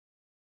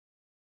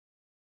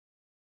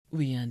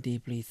We are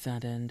deeply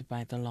saddened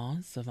by the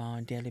loss of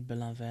our dearly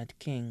beloved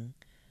King,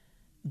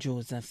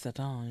 Joseph St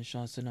Ange,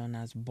 also known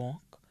as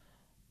Bok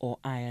or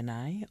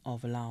I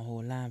of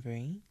Lahore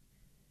Library.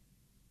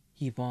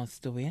 He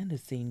passed away at the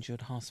St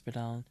Jude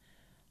Hospital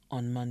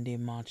on Monday,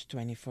 March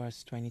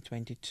 21st,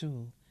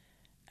 2022,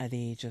 at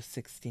the age of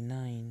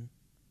 69.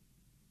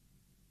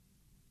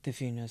 The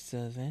funeral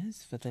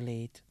service for the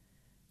late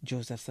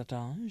Joseph St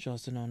Ange,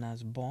 also known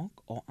as Bok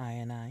or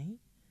I,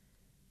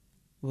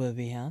 will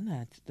be held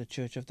at the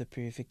Church of the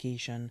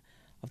Purification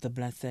of the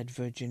Blessed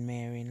Virgin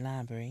Mary in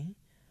Library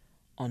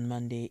on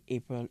Monday,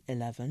 April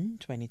 11,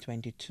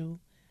 2022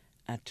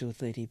 at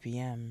 2:30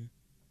 p.m.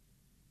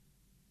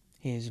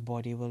 His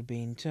body will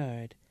be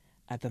interred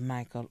at the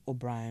Michael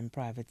O'Brien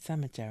Private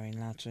Cemetery in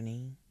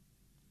Latony.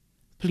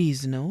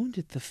 Please note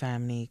that the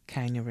family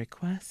kindly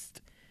request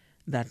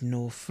that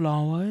no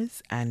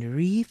flowers and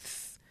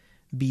wreaths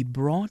be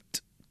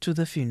brought to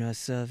the funeral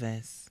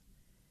service.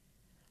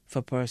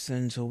 For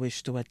persons who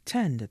wish to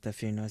attend the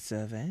funeral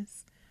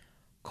service,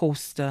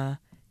 Coaster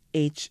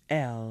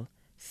HL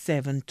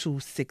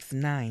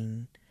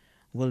 7269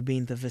 will be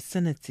in the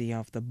vicinity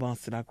of the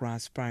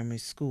Boston-Grass Primary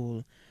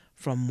School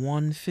from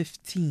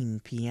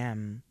 1:15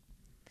 p.m.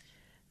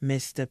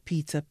 Mr.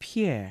 Peter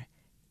Pierre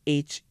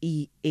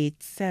HE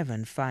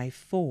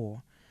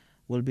 8754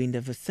 will be in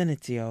the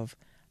vicinity of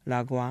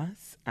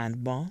Laguas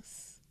and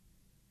Boss.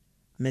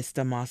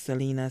 Mr.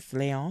 Marcelinus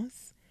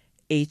Leos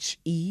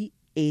HE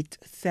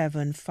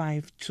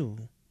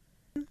 8752.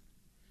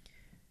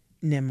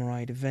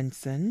 Nimroid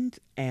Vincent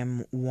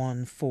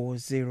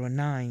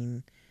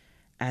M1409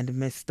 and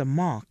Mr.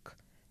 Mark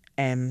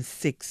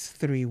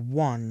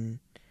M631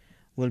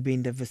 will be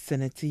in the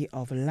vicinity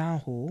of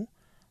Lahore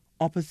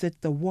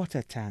opposite the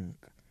water tank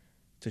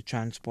to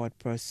transport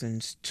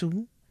persons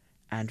to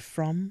and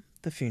from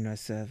the funeral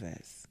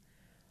service.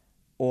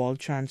 All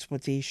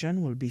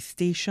transportation will be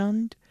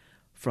stationed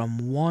from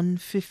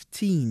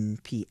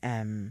 1:15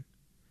 p.m.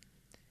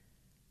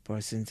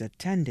 Persons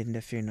attending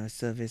the funeral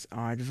service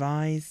are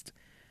advised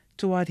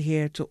to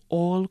adhere to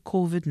all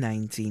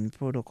COVID-19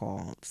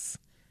 protocols.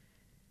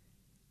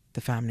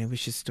 The family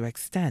wishes to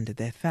extend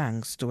their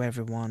thanks to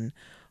everyone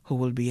who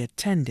will be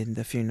attending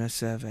the funeral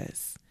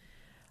service.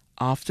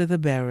 After the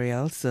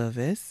burial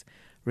service,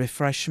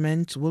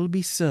 refreshments will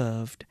be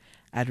served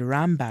at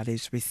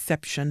Rambali's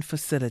reception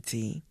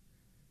facility.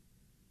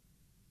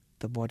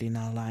 The body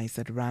now lies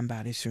at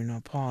Rambali's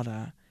funeral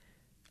parlor,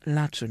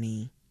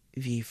 Latony,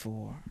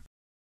 V4.